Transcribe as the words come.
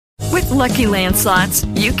Lucky Land Slots,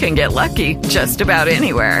 you can get lucky just about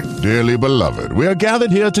anywhere. Dearly beloved, we are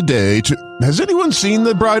gathered here today to... Has anyone seen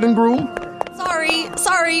the bride and groom?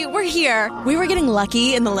 Sorry, we're here. We were getting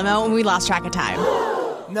lucky in the limo and we lost track of time.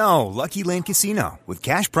 No, Lucky Land Casino, with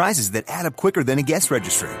cash prizes that add up quicker than a guest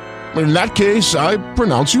registry. In that case, I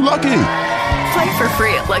pronounce you lucky. Play for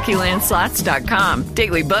free at LuckyLandSlots.com.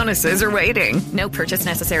 Daily bonuses are waiting. No purchase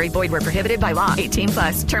necessary. Void where prohibited by law.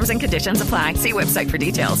 18+. Terms and conditions apply. See website for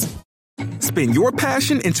details. Spin your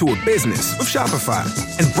passion into a business with Shopify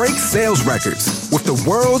and break sales records with the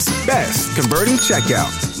world's best converting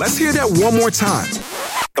checkout. Let's hear that one more time.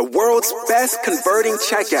 The world's best converting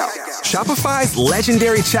checkout. Shopify's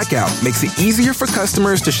legendary checkout makes it easier for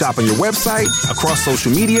customers to shop on your website, across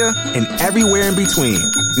social media, and everywhere in between.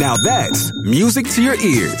 Now that's music to your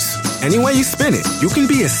ears. Any way you spin it, you can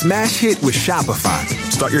be a smash hit with Shopify.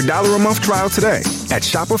 Start your $1 a month trial today at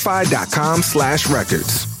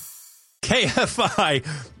shopify.com/records. KFI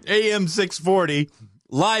AM 640,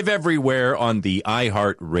 live everywhere on the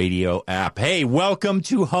iHeartRadio app. Hey, welcome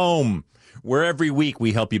to home, where every week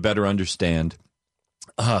we help you better understand,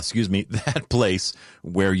 that place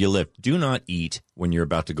where you live. Do not eat when you're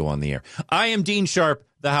about to go on the air. I am Dean Sharp,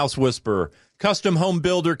 the House Whisperer, custom home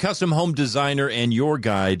builder, custom home designer, and your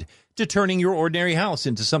guide to turning your ordinary house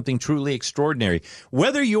into something truly extraordinary.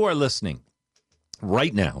 Whether you are listening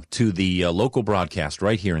right now to the local broadcast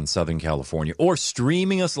right here in Southern California, or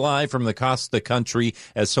streaming us live from across the country,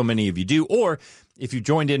 as so many of you do, or if you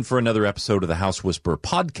joined in for another episode of the House Whisperer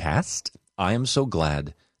podcast, I am so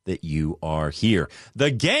glad that you are here.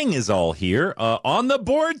 The gang is all here. On the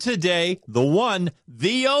board today, the one,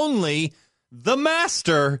 the only, the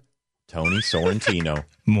master, Tony Sorrentino.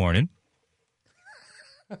 Morning.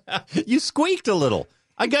 You squeaked a little.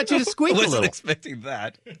 I got you to squeak a little. I wasn't expecting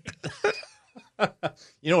that.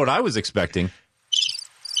 You know what I was expecting?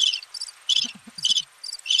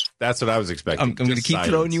 That's what I was expecting. I'm going to keep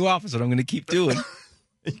throwing you off. Is what I'm going to keep doing.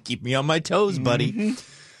 Keep me on my toes, buddy.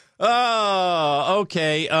 Mm-hmm.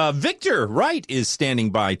 Okay. Victor Wright is standing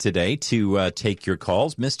by today to take your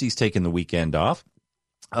calls. Misty's taking the weekend off.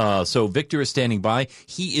 So Victor is standing by.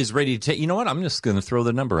 He is ready to take. You know what? I'm just going to throw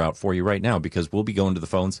the number out for you right now because we'll be going to the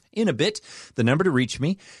phones in a bit. The number to reach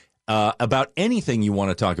me about anything you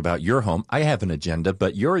want to talk about your home. I have an agenda,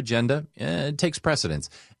 but your agenda takes precedence.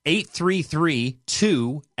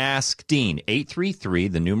 833-2-ASK-DEAN. 833,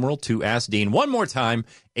 the numeral 2-ASK-DEAN. One more time,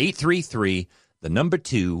 833, the number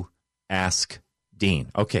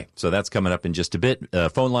 2-ASK-DEAN. Okay, so that's coming up in just a bit.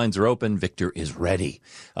 Phone lines are open. Victor is ready.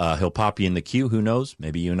 He'll pop you in the queue. Who knows?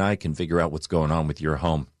 Maybe you and I can figure out what's going on with your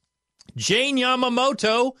home. Jane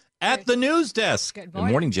Yamamoto at the news desk. Good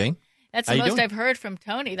morning, Jane. That's the most I've heard from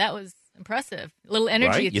Tony. That was impressive. A little energy.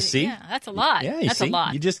 Right? You see? Yeah, that's a lot. Yeah, that's see? a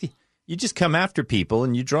lot. You just come after people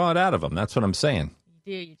and you draw it out of them. That's what I'm saying. You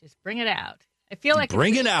do. You just bring it out. I feel like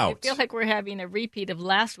bring it out. I feel like we're having a repeat of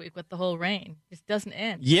last week with the whole rain. It just doesn't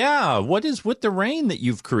end. Yeah. What is with the rain that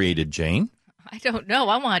you've created, Jane? I don't know.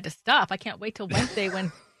 I want it to stop. I can't wait till Wednesday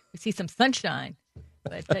when we see some sunshine.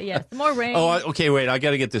 But yeah, some more rain. Oh, okay. Wait, I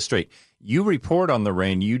got to get this straight. You report on the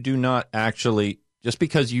rain. You do not actually. Just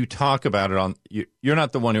because you talk about it you're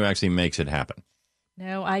not the one who actually makes it happen.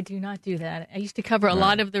 No, I do not do that. I used to cover a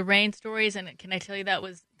lot of the rain stories, and can I tell you that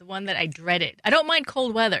was the one that I dreaded. I don't mind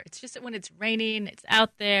cold weather. It's just that when it's raining, it's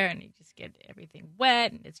out there, and you just get everything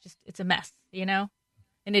wet, and it's a mess, you know?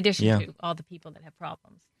 In addition to all the people that have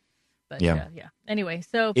problems. But yeah. Anyway,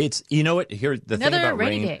 so it's, you know what, here, the thing about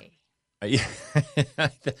rain. Another rainy day.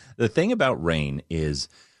 The thing about rain is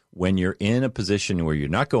when you're in a position where you're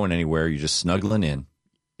not going anywhere, you're just snuggling in,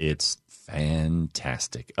 it's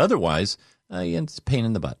fantastic. Otherwise, it's a pain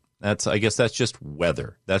in the butt. I guess that's just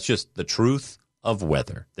weather. That's just the truth of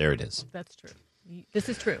weather. There it is. That's true. This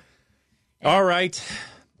is true. All right.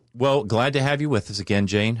 Well, glad to have you with us again,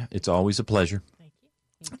 Jane. It's always a pleasure. Thank you.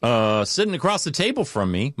 Sitting across the table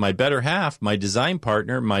from me, my better half, my design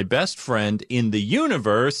partner, my best friend in the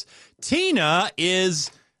universe, Tina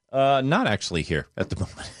is not actually here at the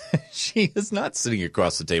moment. She is not sitting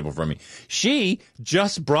across the table from me. She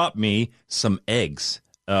just brought me some eggs.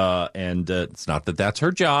 And it's not that that's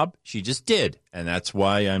her job. She just did. And that's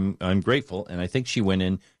why I'm grateful. And I think she went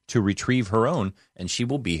in to retrieve her own, and she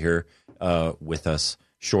will be here with us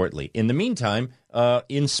shortly. In the meantime,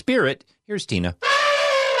 in spirit, here's Tina.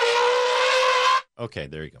 Okay,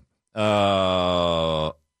 there you go.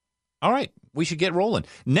 All right, we should get rolling.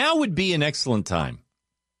 Now would be an excellent time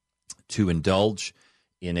to indulge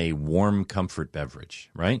in a warm comfort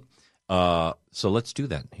beverage, right? So let's do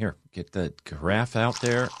that. Here, get the carafe out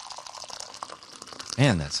there.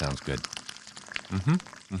 Man, that sounds good.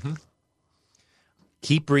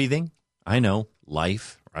 Keep breathing. I know,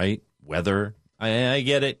 life, right? Weather. I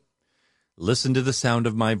get it. Listen to the sound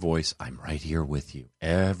of my voice. I'm right here with you.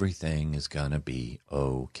 Everything is going to be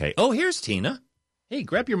okay. Oh, here's Tina. Hey,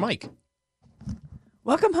 grab your mic.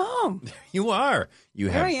 Welcome home. There you are.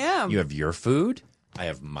 Here I am. You have your food. I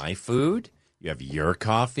have my food. You have your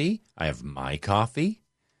coffee. I have my coffee.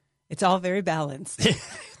 It's all very balanced. It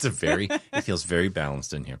feels very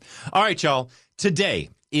balanced in here. All right, y'all. Today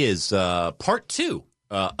is part 2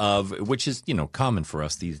 of, which is, common for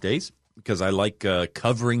us these days, because I like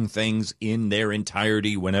covering things in their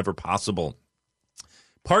entirety whenever possible.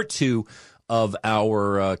 Part 2 of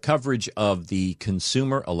our coverage of the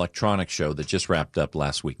Consumer Electronics Show that just wrapped up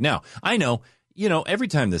last week. Now, I know, every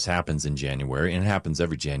time this happens in January, and it happens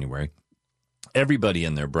every January, everybody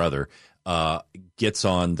and their brother gets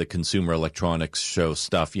on the Consumer Electronics Show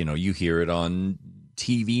stuff. You hear it on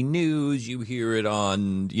TV news, you hear it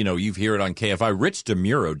on, you hear it on KFI. Rich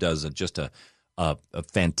DeMuro does just a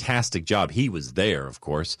fantastic job. He was there, of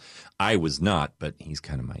course. I was not, but he's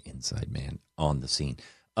kind of my inside man on the scene.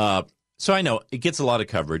 So I know it gets a lot of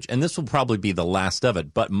coverage, and this will probably be the last of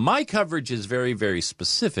it. But my coverage is very, very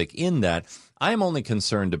specific in that I am only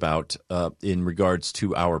concerned about, in regards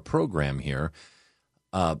to our program here,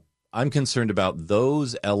 I'm concerned about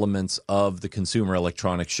those elements of the Consumer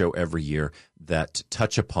Electronics Show every year that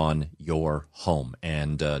touch upon your home,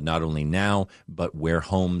 and not only now, but where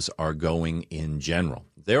homes are going in general.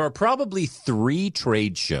 There are probably 3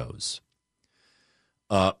 trade shows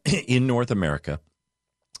in North America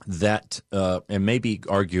that, and maybe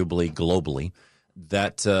arguably globally,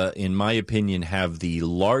 that, in my opinion, have the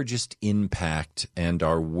largest impact and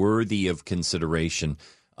are worthy of consideration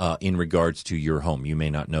in regards to your home. You may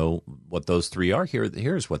not know what those 3 are.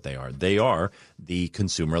 Here's what they are. They are the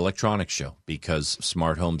Consumer Electronics Show, because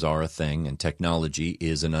smart homes are a thing and technology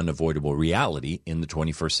is an unavoidable reality in the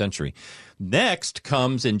 21st century. Next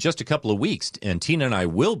comes in just a couple of weeks, and Tina and I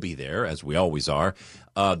will be there, as we always are,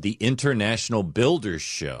 the International Builders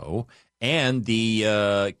Show and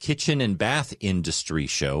the Kitchen and Bath Industry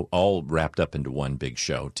Show, all wrapped up into one big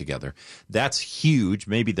show together. That's huge,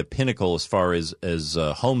 maybe the pinnacle as far as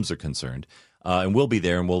homes are concerned. And we'll be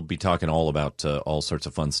there, and we'll be talking all about all sorts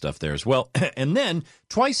of fun stuff there as well. And then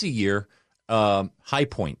twice a year, High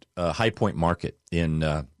Point Market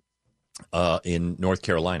in North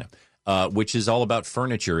Carolina, which is all about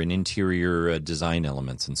furniture and interior design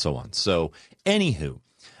elements and so on. So, anywho,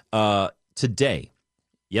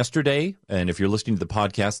 yesterday, and if you're listening to the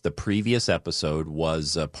podcast, the previous episode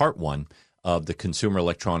was part 1 of the Consumer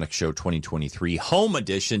Electronics Show 2023 Home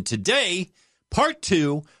Edition. Today, part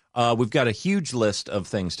 2, we've got a huge list of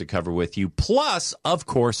things to cover with you, plus, of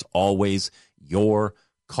course, always your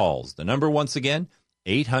calls. The number, once again,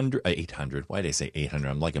 800. Why did I say 800?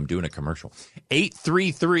 I'm like I'm doing a commercial.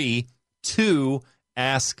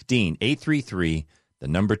 833-2-ASK-DEAN. 833, the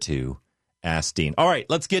number 2. Ask Dean. All right,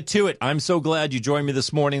 let's get to it. I'm so glad you joined me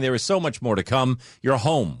this morning. There is so much more to come. You're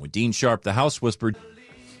home with Dean Sharp, the House Whisperer.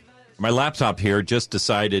 My laptop here just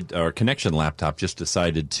decided, our connection laptop just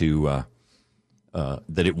decided to,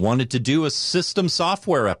 that it wanted to do a system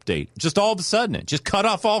software update. Just all of a sudden, it just cut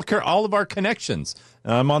off all of our connections.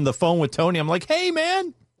 I'm on the phone with Tony. I'm like, hey,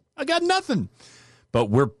 man, I got nothing. But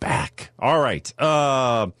we're back. All right.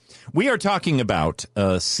 We are talking about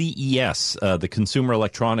CES, the Consumer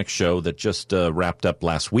Electronics Show that just wrapped up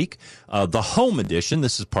last week. The Home Edition.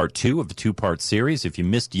 This is part 2 of the 2-part series. If you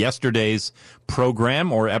missed yesterday's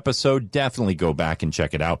program or episode, definitely go back and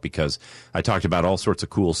check it out, because I talked about all sorts of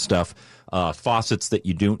cool stuff. Faucets that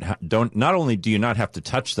you don't not only do you not have to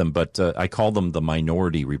touch them, but I call them the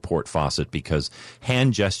Minority Report faucet, because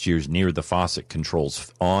hand gestures near the faucet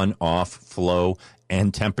controls on, off, flow,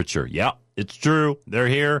 and temperature. Yeah, it's true. They're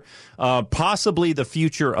here. Possibly the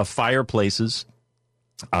future of fireplaces.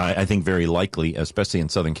 I think very likely, especially in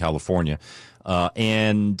Southern California.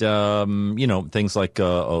 And things like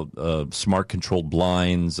smart controlled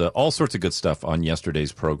blinds, all sorts of good stuff on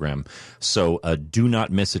yesterday's program. So do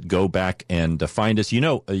not miss it. Go back and find us.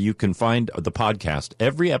 You can find the podcast.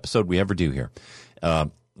 Every episode we ever do here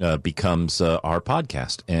becomes our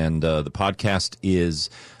podcast. And the podcast is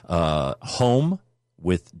Home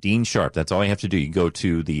with Dean Sharp. That's all you have to do. You can go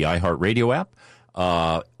to the iHeartRadio app.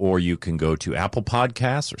 Or you can go to Apple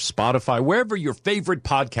Podcasts or Spotify, wherever your favorite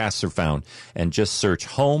podcasts are found, and just search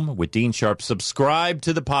Home with Dean Sharp. Subscribe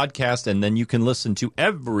to the podcast, and then you can listen to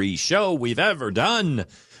every show we've ever done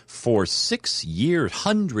for 6 years,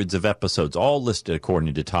 hundreds of episodes, all listed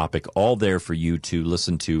according to topic, all there for you to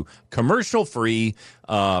listen to commercial-free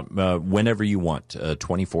whenever you want,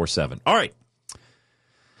 24/7. All right,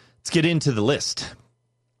 let's get into the list.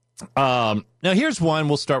 Now, here's one.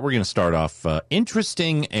 We're going to start off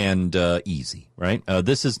interesting and easy, right?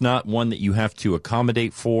 This is not one that you have to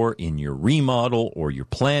accommodate for in your remodel or your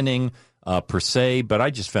planning per se, but I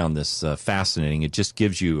just found this fascinating. It just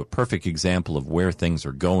gives you a perfect example of where things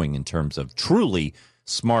are going in terms of truly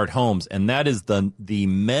smart homes, and that is the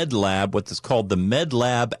MedLab, what is called the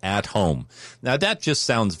MedLab at home. Now, that just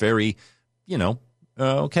sounds very,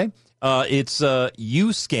 okay. It's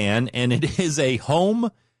UScan, and it is a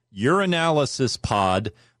home urinalysis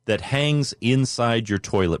pod that hangs inside your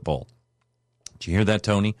toilet bowl. Did you hear that,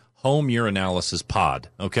 Tony? Home urinalysis pod,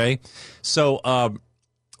 okay? So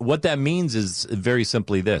what that means is very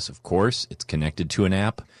simply this. Of course, it's connected to an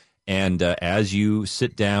app, and as you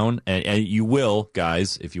sit down, and you will,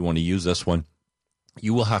 guys, if you want to use this one,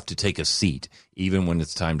 you will have to take a seat, even when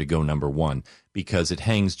it's time to go number one, because it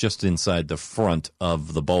hangs just inside the front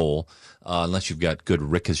of the bowl, unless you've got good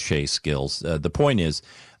ricochet skills. The point is,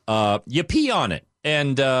 you pee on it,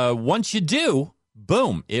 and once you do,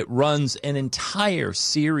 boom, it runs an entire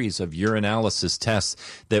series of urinalysis tests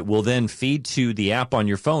that will then feed to the app on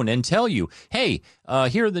your phone and tell you, hey,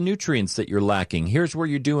 here are the nutrients that you're lacking. Here's where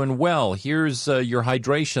you're doing well. Here's your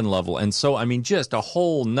hydration level. And so, just a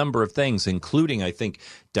whole number of things, including, I think,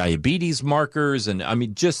 diabetes markers. And,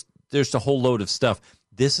 there's a whole load of stuff.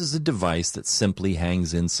 This is a device that simply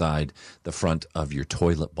hangs inside the front of your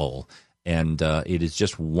toilet bowl. And it is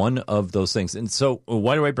just one of those things. And so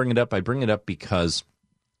why do I bring it up? I bring it up because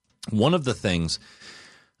one of the things,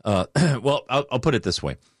 I'll put it this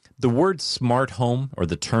way. The word smart home or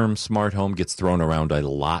the term smart home gets thrown around a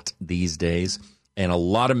lot these days. And a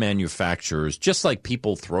lot of manufacturers, just like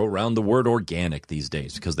people throw around the word organic these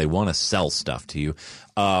days because they want to sell stuff to you.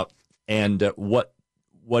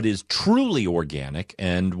 What is truly organic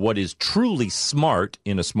and what is truly smart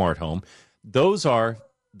in a smart home, those are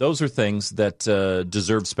things that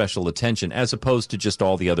deserve special attention, as opposed to just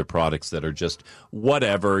all the other products that are just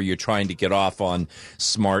whatever. You're trying to get off on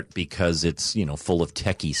smart because it's, full of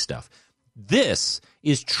techie stuff. This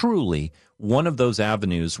is truly one of those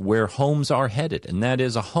avenues where homes are headed, and that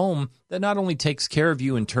is a home that not only takes care of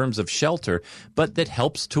you in terms of shelter, but that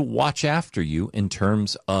helps to watch after you in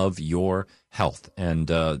terms of your health. And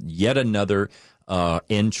yet another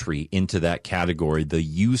entry into that category, the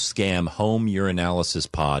UScam home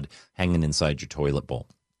urinalysis pod hanging inside your toilet bowl.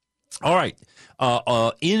 All right.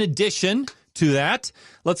 In addition to that,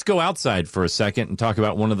 let's go outside for a second and talk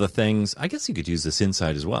about one of the things. I guess you could use this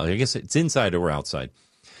inside as well. I guess it's inside or outside.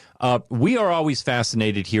 We are always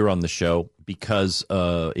fascinated here on the show because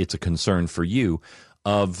it's a concern for you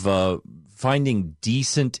of finding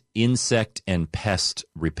decent insect and pest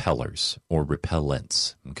repellers or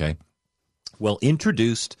repellents, okay? Well,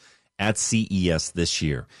 introduced at CES this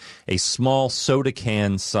year, a small soda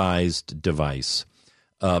can-sized device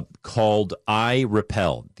called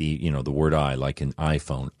iRepel, the word I, like an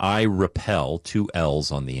iPhone, iRepel, 2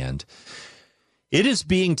 L's on the end. It is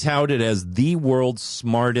being touted as the world's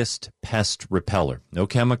smartest pest repeller. No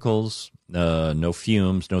chemicals, no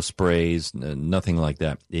fumes, no sprays, nothing like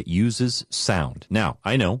that. It uses sound. Now,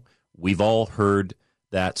 I know we've all heard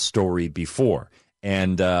that story before.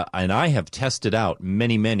 And I have tested out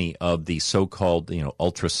many of the so-called,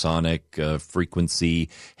 ultrasonic frequency.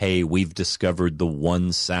 Hey, we've discovered the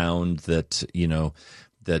one sound that,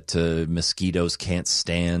 that mosquitoes can't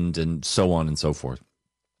stand, and so on and so forth.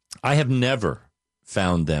 I have never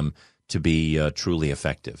found them to be truly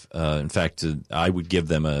effective. In fact, I would give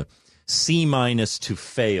them a C- to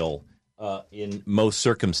fail in most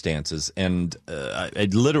circumstances. And I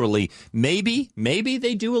literally, maybe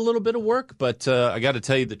they do a little bit of work, but I got to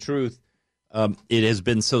tell you the truth. It has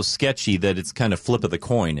been so sketchy that it's kind of flip of the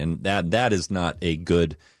coin, and that is not a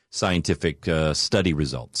good scientific study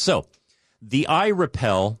result. So the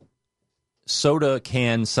iRepel soda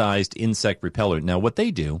can-sized insect repeller. Now, what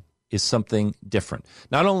they do is something different.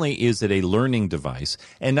 Not only is it a learning device,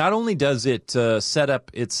 and not only does it set up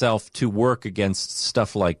itself to work against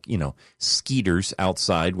stuff like, skeeters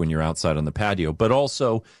outside when you're outside on the patio, but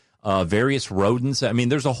also various rodents. I mean,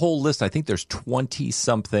 there's a whole list. I think there's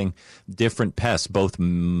 20-something different pests, both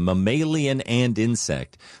mammalian and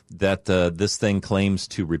insect, that this thing claims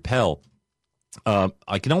to repel.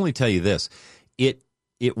 I can only tell you this.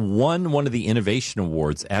 It won one of the innovation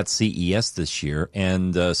awards at CES this year,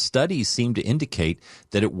 and studies seem to indicate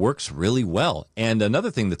that it works really well. And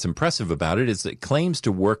another thing that's impressive about it is that it claims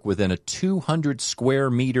to work within a 200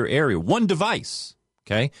 square meter area. One device,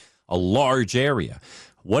 okay? A large area.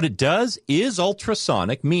 What it does is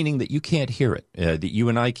ultrasonic, meaning that you can't hear it, that you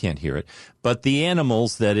and I can't hear it, but the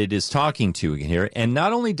animals that it is talking to can hear it. And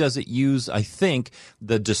not only does it use, I think,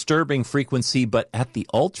 the disturbing frequency, but at the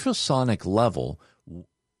ultrasonic level,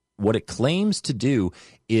 what it claims to do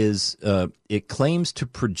is it claims to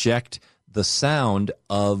project the sound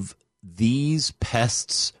of these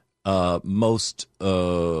pests' most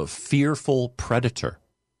fearful predator.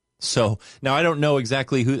 So now I don't know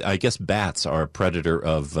exactly who. I guess bats are a predator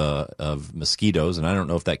of mosquitoes, and I don't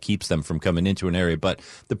know if that keeps them from coming into an area. But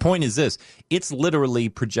the point is this: it's literally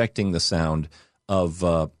projecting the sound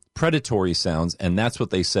of predatory sounds, and that's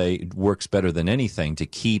what they say works better than anything to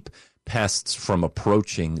keep pests from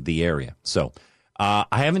approaching the area. So I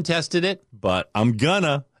haven't tested it, but I'm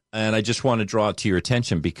gonna. And I just want to draw it to your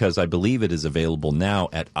attention because I believe it is available now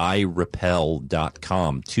at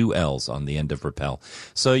irepel.com, 2 L's on the end of repel.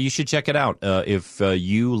 So you should check it out. If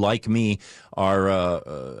you, like me, are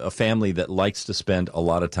a family that likes to spend a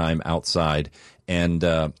lot of time outside. And,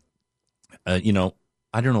 you know,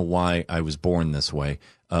 I don't know why I was born this way.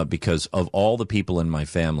 Because of all the people in my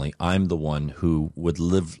family, I'm the one who would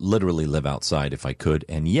literally live outside if I could.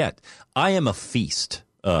 And yet I am a feast.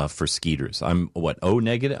 For skeeters. I'm O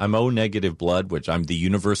negative. I'm O negative blood, which I'm the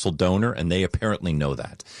universal donor, and they apparently know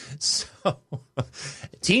that. So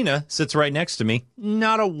Tina sits right next to me.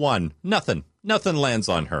 Not a one. Nothing lands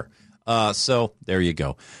on her. So there you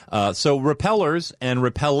go. So repellers and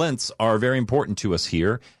repellents are very important to us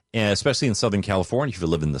here, especially in Southern California. If you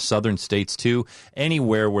live in the southern states too,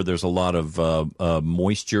 anywhere where there's a lot of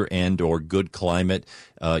moisture and or good climate,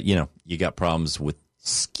 you know, you got problems with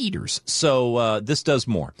skeeters. So this does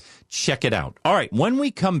more. Check it out. All right, when we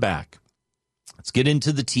come back, let's get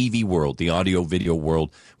into the TV world, the audio video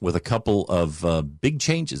world, with a couple of big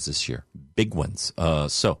changes this year, big ones.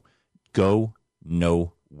 So go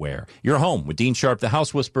nowhere. You're home with Dean Sharp, the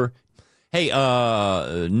House Whisperer. Hey,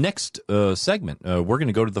 next segment, we're going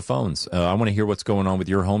to go to the phones. I want to hear what's going on with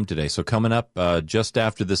your home today. So coming up just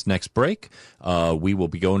after this next break, we will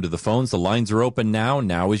be going to the phones. The lines are open now.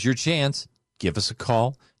 Now is your chance. Give us a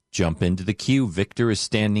call. Jump into the queue. Victor is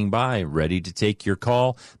standing by, ready to take your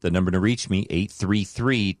call. The number to reach me,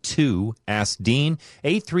 833-2-ASK-DEAN,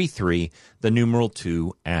 833, the numeral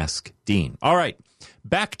 2, Ask Dean. All right,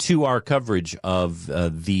 back to our coverage of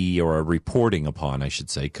or reporting upon, I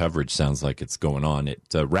should say. Coverage sounds like it's going on. It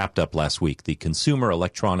wrapped up last week. The Consumer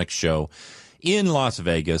Electronics Show in Las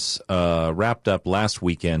Vegas wrapped up last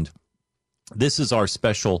weekend. This is our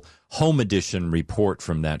special home edition report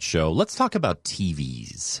from that show. Let's talk about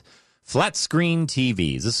TVs, flat screen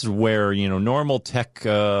TVs. This is where, you know, normal tech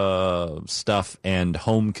stuff and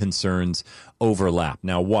home concerns overlap.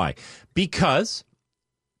 Now, why? Because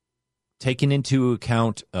taking into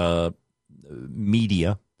account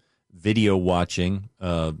media, video watching,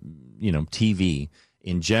 you know, TV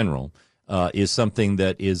in general, is something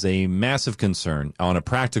that is a massive concern on a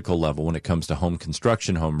practical level when it comes to home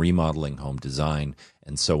construction, home remodeling, home design,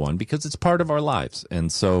 and so on, because it's part of our lives. And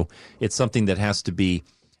so it's something that has to be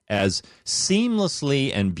as seamlessly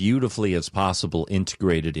and beautifully as possible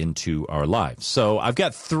integrated into our lives. So I've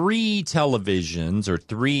got 3 televisions or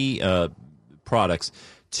 3 products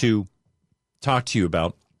to talk to you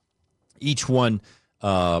about. Each one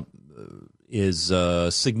is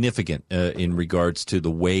significant in regards to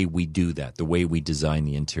the way we do that, the way we design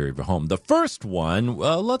the interior of a home. The first one,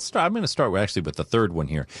 let's start. I'm going to start actually with the third one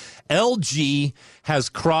here. LG has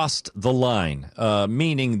crossed the line,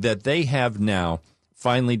 meaning that they have now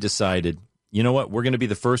finally decided, you know what, we're going to be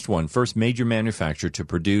the first major manufacturer to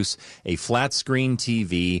produce a flat screen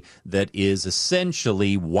TV that is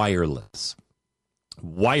essentially wireless.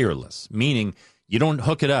 Wireless, meaning you don't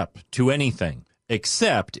hook it up to anything.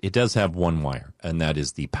 Except it does have one wire, and that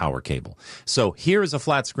is the power cable. So here is a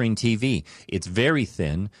flat screen TV. It's very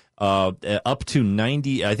thin, up to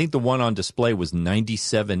 90. I think the one on display was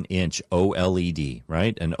 97-inch OLED,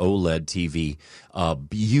 right? An OLED TV.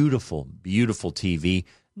 Beautiful, beautiful TV.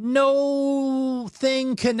 No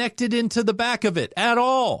thing connected into the back of it at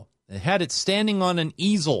all. It had it standing on an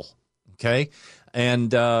easel, okay?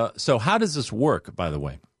 And so how does this work, by the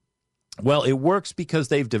way? Well, it works because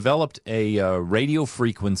they've developed a radio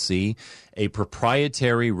frequency, a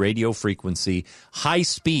proprietary radio frequency, high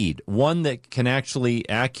speed, one that can actually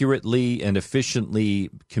accurately and efficiently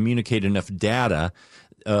communicate enough data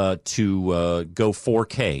to go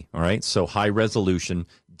 4K, all right? So high resolution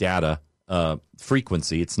data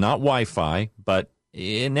frequency. It's not Wi-Fi, but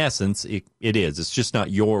in essence, it is. It's just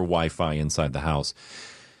not your Wi-Fi inside the house.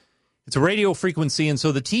 It's a radio frequency, and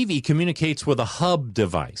so the TV communicates with a hub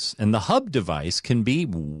device, and the hub device can be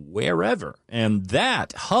wherever. And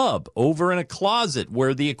that hub over in a closet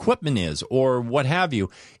where the equipment is or what have you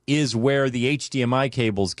is where the HDMI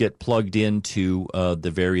cables get plugged into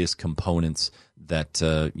the various components that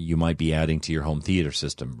you might be adding to your home theater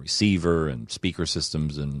system, receiver and speaker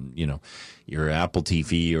systems, and your Apple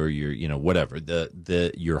TV or your whatever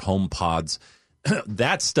your home pods.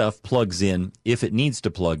 That stuff plugs in, if it needs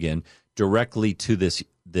to plug in, directly to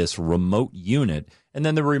this remote unit, and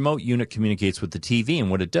then the remote unit communicates with the TV.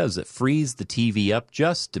 And what it does, it frees the TV up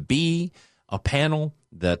just to be a panel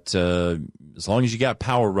that, as long as you got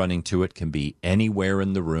power running to it, can be anywhere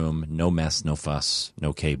in the room. No mess, no fuss,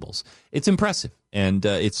 no cables. It's impressive, and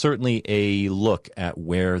it's certainly a look at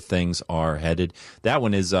where things are headed. That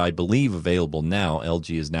one is, I believe, available now.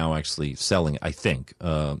 LG is now actually selling it, I think.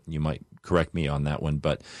 You might correct me on that one,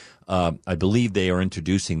 but I believe they are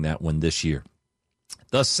introducing that one this year.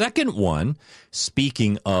 The second one,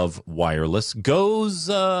 speaking of wireless, goes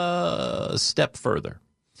a step further.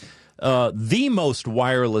 The most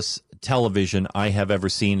wireless television I have ever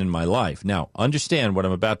seen in my life. Now, understand what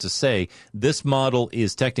I'm about to say. This model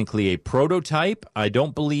is technically a prototype. I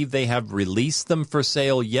don't believe they have released them for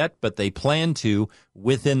sale yet, but they plan to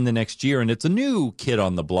within the next year. And it's a new kid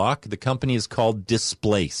on the block. The company is called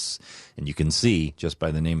Displace. And you can see, just by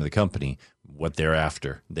the name of the company, what they're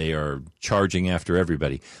after. They are charging after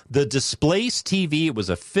everybody. The Displace TV, it was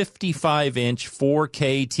a 55-inch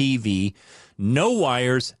 4K TV, no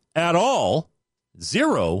wires at all,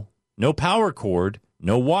 zero, no power cord,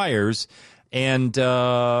 no wires, and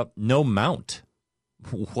no mount.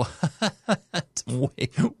 What?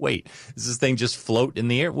 Wait, does this thing just float in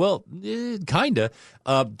the air? Well, kind of.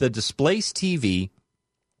 The Displace TV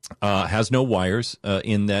has no wires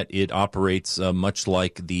in that it operates much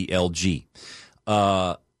like the LG.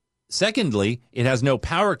 Secondly, it has no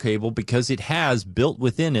power cable because it has built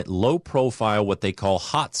within it low profile, what they call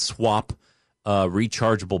hot swap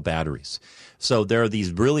rechargeable batteries. So there are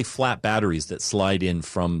these really flat batteries that slide in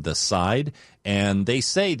from the side, and they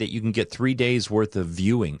say that you can get 3 days worth of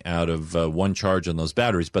viewing out of one charge on those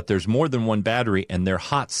batteries, but there's more than one battery, and they're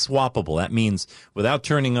hot swappable. That means without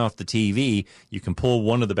turning off the TV, you can pull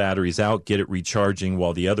one of the batteries out, get it recharging,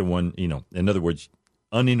 while the other one, in other words,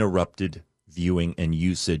 uninterrupted viewing and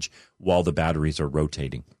usage while the batteries are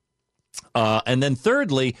rotating. And then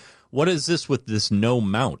thirdly, what is this with this no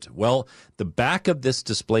mount? Well, the back of this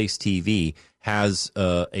Displace TV has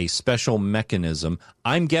a special mechanism.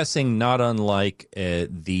 I'm guessing not unlike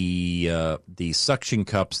the suction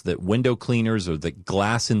cups that window cleaners or the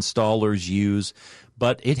glass installers use,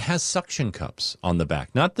 but it has suction cups on the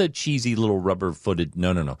back. Not the cheesy little rubber-footed.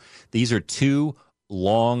 No. These are two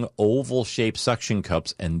long oval-shaped suction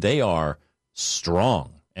cups, and they are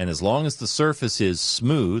strong. And as long as the surface is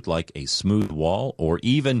smooth, like a smooth wall or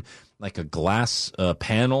even like a glass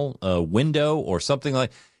panel, window or something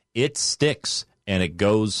like, it sticks and it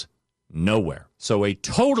goes nowhere. So a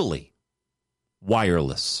totally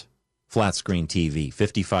wireless flat screen TV,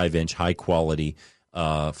 55-inch high quality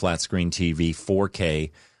flat screen TV,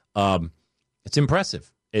 4K. It's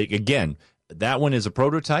impressive. Again, that one is a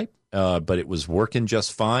prototype, but it was working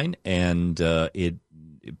just fine, and it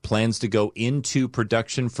plans to go into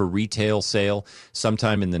production for retail sale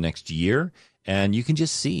sometime in the next year. And you can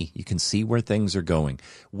see where things are going.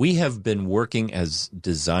 We have been working as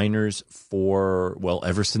designers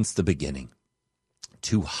ever since the beginning,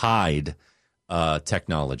 to hide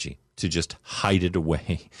technology, to just hide it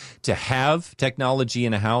away, to have technology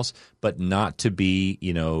in a house, but not to be,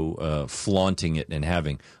 flaunting it and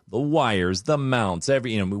having the wires, the mounts,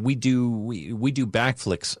 we do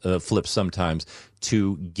backflips, flips sometimes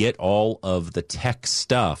to get all of the tech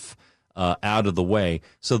stuff out of the way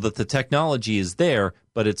so that the technology is there,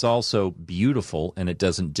 but it's also beautiful and it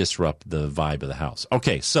doesn't disrupt the vibe of the house.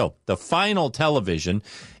 Okay, so the final television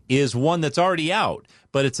is one that's already out,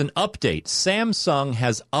 but it's an update. Samsung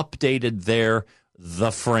has updated their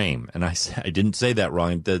The Frame, and I didn't say that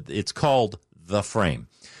wrong. It's called The Frame.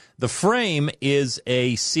 The Frame is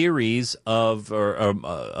a series of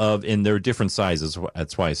in their different sizes.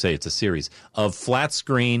 That's why I say it's a series of flat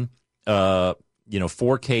screen, 4K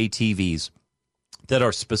TVs that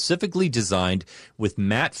are specifically designed with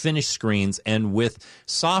matte finish screens and with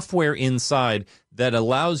software inside that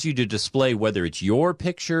allows you to display whether it's your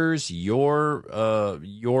pictures, your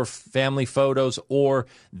family photos, or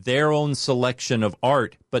their own selection of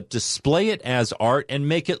art, but display it as art and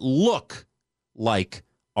make it look like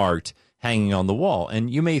art, hanging on the wall.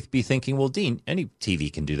 And you may be thinking, well, Dean, any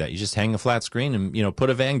TV can do that. You just hang a flat screen and,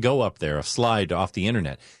 put a Van Gogh up there, a slide off the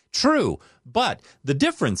internet. True, but the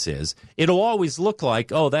difference is it'll always look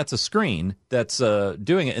like, oh, that's a screen that's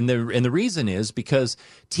doing it. And the reason is because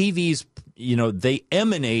TVs, they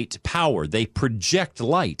emanate power. They project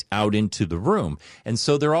light out into the room. And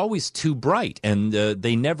so they're always too bright, and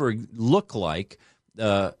they never look like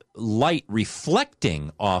light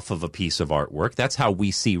reflecting off of a piece of artwork. That's how we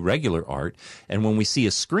see regular art. And when we see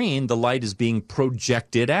a screen, the light is being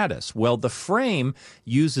projected at us. Well, the frame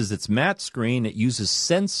uses its matte screen. It uses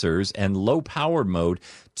sensors and low power mode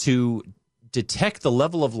to detect the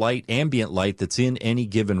level of light, ambient light, that's in any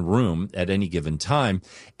given room at any given time.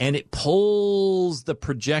 And it pulls the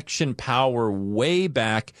projection power way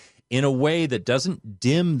back in a way that doesn't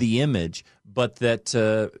dim the image, but that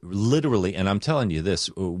literally, and I'm telling you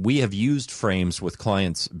this, we have used frames with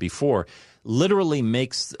clients before, literally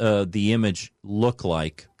makes the image look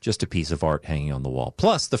like just a piece of art hanging on the wall.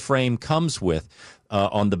 Plus, the frame comes with,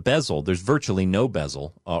 on the bezel, there's virtually no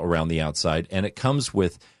bezel around the outside, and it comes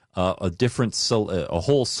with a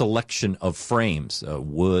whole selection of frames,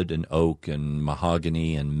 wood and oak and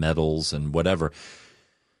mahogany and metals and whatever.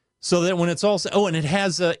 So that when it's all, and it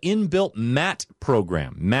has an inbuilt matte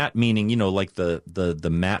program. Matte meaning, like the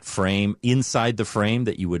matte frame inside the frame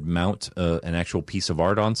that you would mount an actual piece of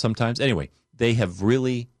art on sometimes. Anyway, they have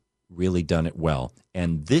really, really done it well.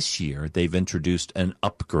 And this year they've introduced an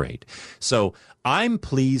upgrade. So I'm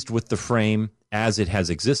pleased with the frame as it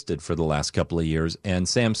has existed for the last couple of years. And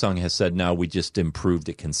Samsung has said, no, we just improved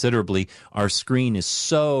it considerably. Our screen is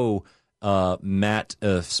so matte,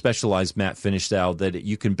 specialized matte finish style that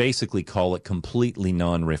you can basically call it completely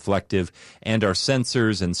non-reflective, and our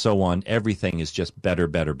sensors and so on, everything is just better.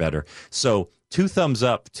 So 2 thumbs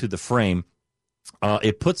up to the frame.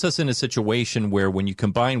 It puts us in a situation where when you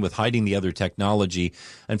combine with hiding the other technology,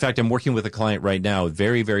 in fact, I'm working with a client right now,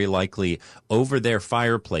 very, very likely over their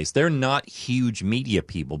fireplace. They're not huge media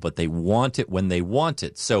people, but they want it when they want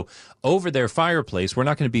it. So over their fireplace, we're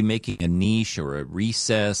not going to be making a niche or a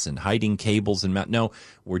recess and hiding cables and no,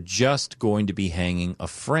 we're just going to be hanging a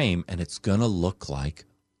frame, and it's going to look like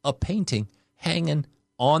a painting hanging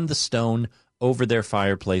on the stone over their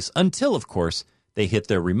fireplace until, of course, they hit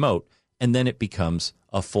their remote. And then it becomes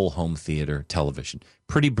a full home theater television.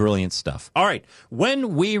 Pretty brilliant stuff. All right,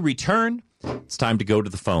 when we return, it's time to go to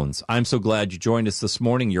the phones. I'm so glad you joined us this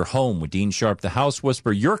morning. You're home with Dean Sharp, the House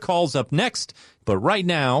Whisperer. Your call's up next. But right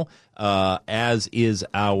now, as is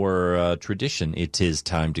our tradition, it is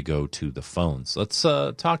time to go to the phones. Let's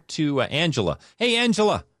talk to Angela. Hey,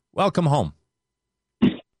 Angela, welcome home.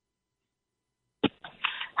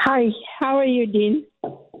 Hi, how are you, Dean?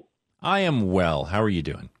 I am well. How are you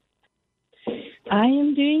doing? I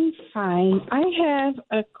am doing fine. I have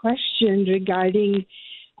a question regarding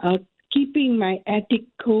keeping my attic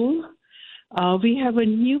cool. We have a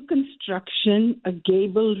new construction, a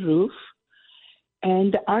gable roof,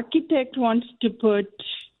 and the architect wants to put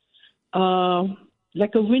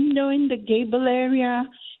like a window in the gable area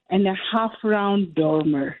and a half-round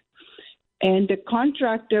dormer. And the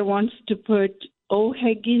contractor wants to put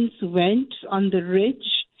O'Higgins vents on the ridge.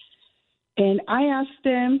 And I asked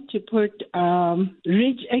them to put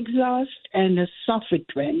ridge exhaust and a soffit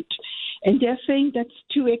vent. And they're saying that's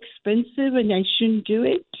too expensive and I shouldn't do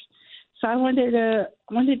it. So I wanted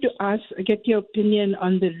to get your opinion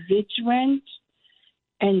on the ridge vent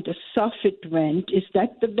and the soffit vent. Is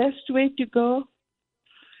that the best way to go?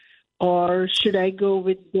 Or should I go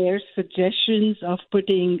with their suggestions of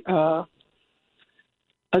putting a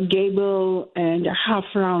gable and a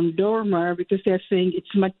half-round dormer, because they're saying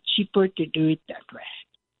it's much cheaper to do it that way?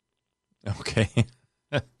 Okay.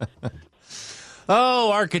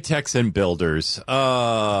 Oh, architects and builders.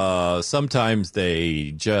 Sometimes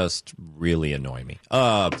they just really annoy me.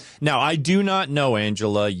 Now, I do not know,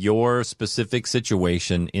 Angela, your specific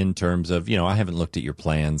situation in terms of, I haven't looked at your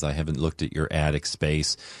plans. I haven't looked at your attic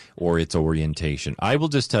space or its orientation. I will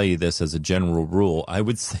just tell you this as a general rule. I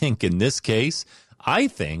would think in this case, I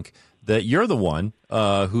think that you're the one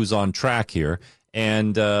who's on track here,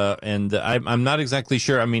 and I'm not exactly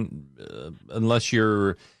sure. I mean, unless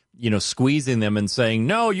you're, squeezing them and saying,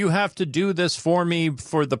 no, you have to do this for me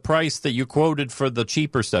for the price that you quoted for the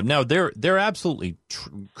cheaper stuff. Now, they're absolutely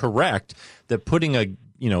correct that putting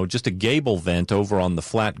just a gable vent over on the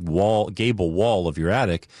flat gable wall of your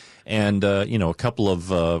attic, and a couple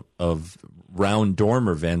of round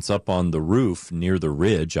dormer vents up on the roof near the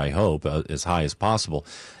ridge, I hope, as high as possible,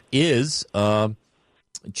 is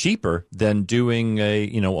cheaper than doing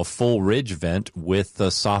a full ridge vent with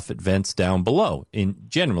soffit vents down below,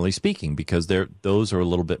 generally speaking, because those are a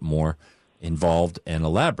little bit more involved and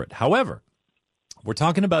elaborate. However, we're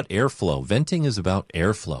talking about airflow. Venting is about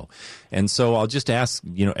airflow. And so I'll just ask,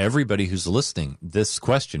 everybody who's listening this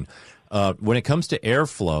question. When it comes to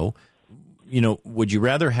airflow, would you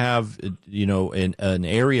rather have, an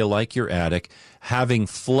area like your attic having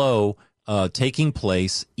flow taking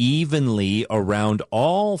place evenly around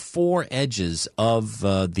all four edges of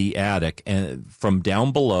the attic and from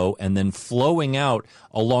down below and then flowing out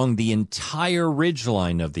along the entire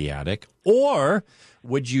ridgeline of the attic? Or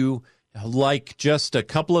would you like just a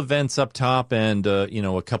couple of vents up top and,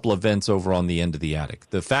 a couple of vents over on the end of the attic?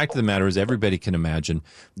 The fact of the matter is everybody can imagine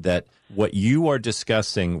that what you are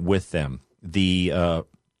discussing with them, the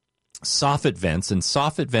soffit vents, and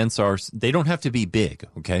soffit vents they don't have to be big,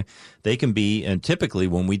 okay? They can be, and typically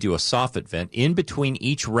when we do a soffit vent, in between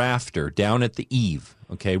each rafter down at the eave,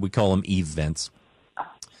 okay, we call them eave vents,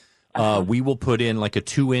 we will put in like a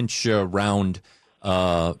 2-inch round,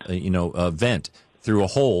 vent through a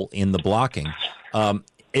hole in the blocking.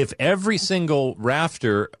 If every single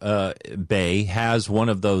rafter bay has one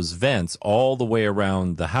of those vents all the way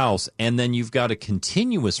around the house, and then you've got a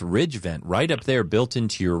continuous ridge vent right up there built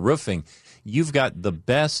into your roofing, you've got the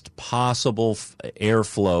best possible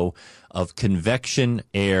airflow of convection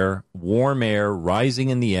air, warm air rising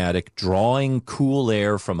in the attic, drawing cool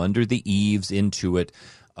air from under the eaves into it,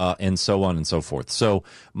 and so on and so forth. So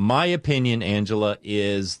my opinion, Angela,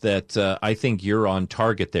 is that I think you're on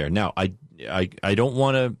target there. Now, I don't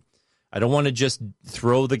want to just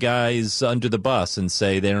throw the guys under the bus and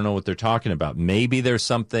say they don't know what they're talking about. Maybe there's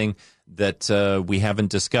something that we haven't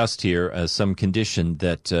discussed here, some condition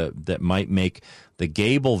that might make the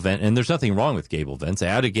gable vent, and there's nothing wrong with gable vents.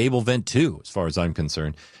 Add a gable vent too, as far as I'm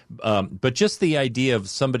concerned. But just the idea of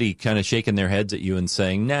somebody kind of shaking their heads at you and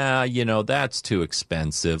saying, nah, that's too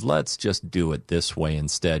expensive. Let's just do it this way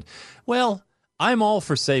instead. Well, I'm all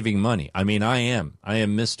for saving money. I mean, I am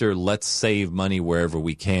Mr. Let's save money wherever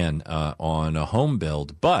we can on a home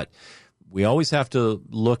build. But we always have to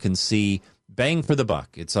look and see bang for the buck.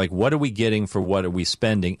 It's like, what are we getting for what are we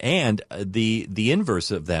spending? And the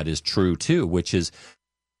inverse of that is true too, which is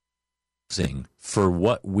for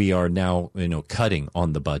what we are now, cutting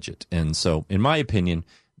on the budget. And so, in my opinion,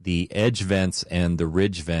 the edge vents and the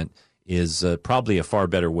ridge vent is probably a far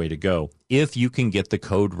better way to go if you can get the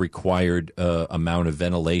code required amount of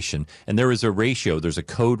ventilation. And there is a ratio. There's a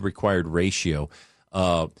code required ratio.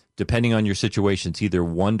 Depending on your situation, it's either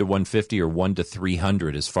 1 to 150 or 1 to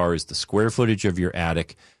 300 as far as the square footage of your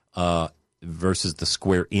attic versus the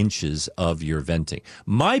square inches of your venting.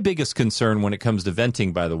 My biggest concern when it comes to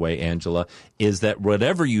venting, by the way, Angela, is that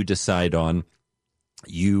whatever you decide on,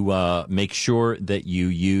 you make sure that you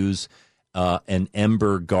use an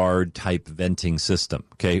ember guard type venting system,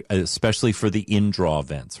 okay, especially for the in-draw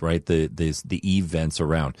vents, right, the eave vents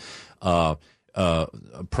around. A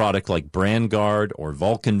product like Brand Guard or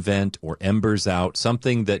Vulcan Vent or Embers Out,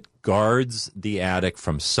 something that guards the attic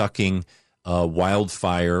from sucking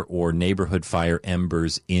wildfire or neighborhood fire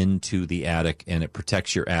embers into the attic, and it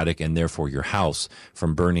protects your attic and therefore your house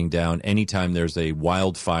from burning down anytime there's a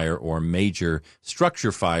wildfire or major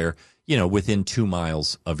structure fire, within 2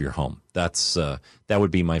 miles of your home. That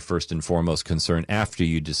would be my first and foremost concern after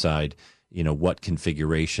you decide what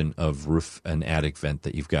configuration of roof and attic vent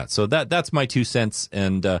that you've got. So that's my 2 cents,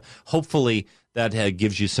 and hopefully that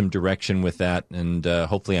gives you some direction with that, and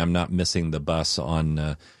hopefully I'm not missing the bus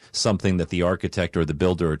on something that the architect or the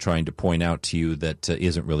builder are trying to point out to you that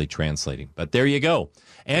isn't really translating. But there you go.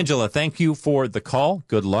 Angela, thank you for the call.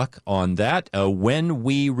 Good luck on that. When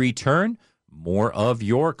we return, more of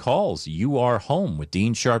your calls. You are home with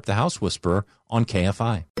Dean Sharp, the House Whisperer, on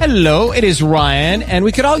KFI. Hello, it is Ryan, and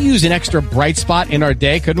we could all use an extra bright spot in our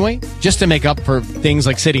day, couldn't we? Just to make up for things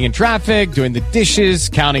like sitting in traffic, doing the dishes,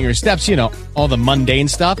 counting your steps, all the mundane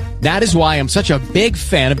stuff. That is why I'm such a big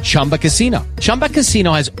fan of Chumba Casino. Chumba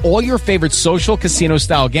Casino has all your favorite social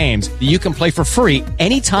casino-style games that you can play for free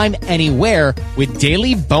anytime, anywhere with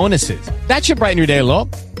daily bonuses. That should brighten your day a little.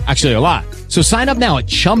 Actually, a lot. So sign up now at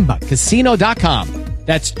ChumbaCasino.com.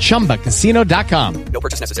 That's ChumbaCasino.com. No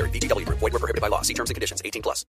purchase necessary. VGW Group. Void where prohibited by law. See terms and conditions. 18+.